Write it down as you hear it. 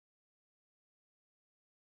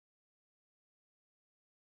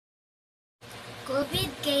COVID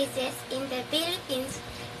cases in the Philippines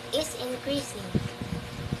is increasing.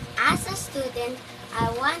 As a student, I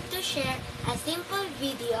want to share a simple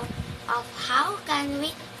video of how can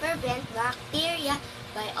we prevent bacteria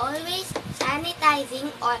by always sanitizing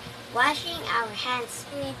or washing our hands.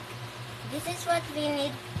 This is what we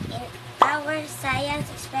need in our science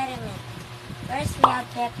experiment. First, we have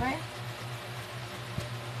pepper,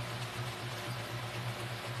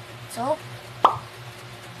 soap,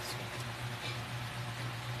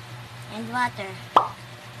 and water.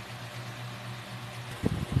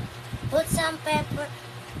 Put some pepper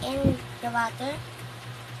in the water.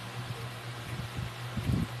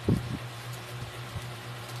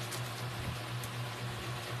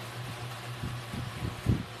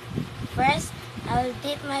 First, I'll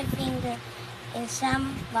dip my finger in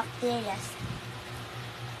some bacteria.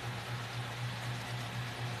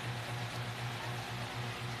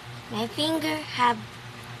 My finger have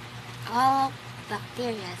all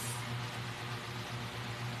bacteria.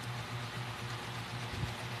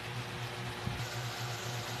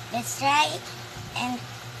 Let's try it and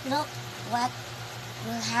look what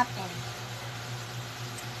will happen.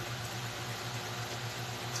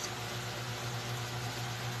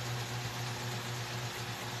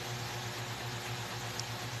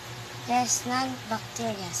 There's none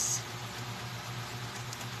bacteria.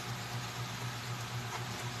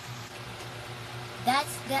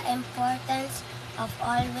 That's the importance of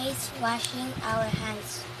always washing our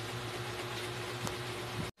hands.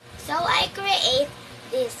 So I create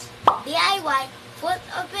this DIY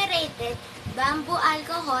foot-operated bamboo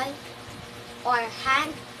alcohol or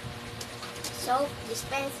hand soap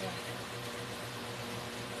dispenser.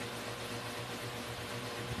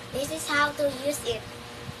 This is how to use it.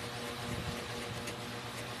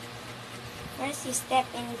 First, you step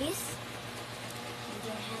in this, and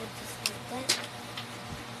your hand just like that.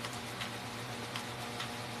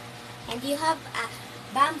 And you have a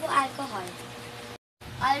bamboo alcohol.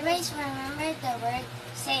 Always remember the word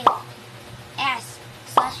safe. S,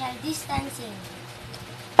 social distancing.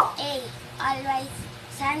 A, always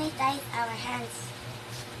sanitize our hands.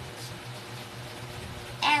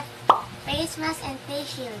 F, face mask and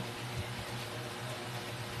face shield.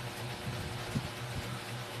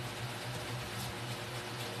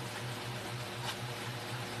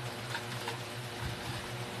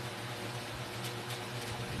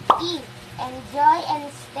 E, enjoy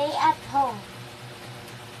and stay at home.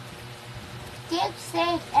 Keep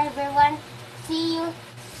safe, everyone. See you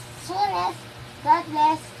soonest. God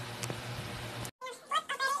bless.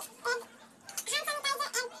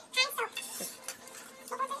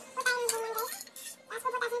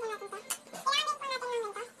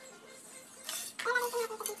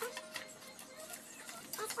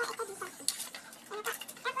 Let's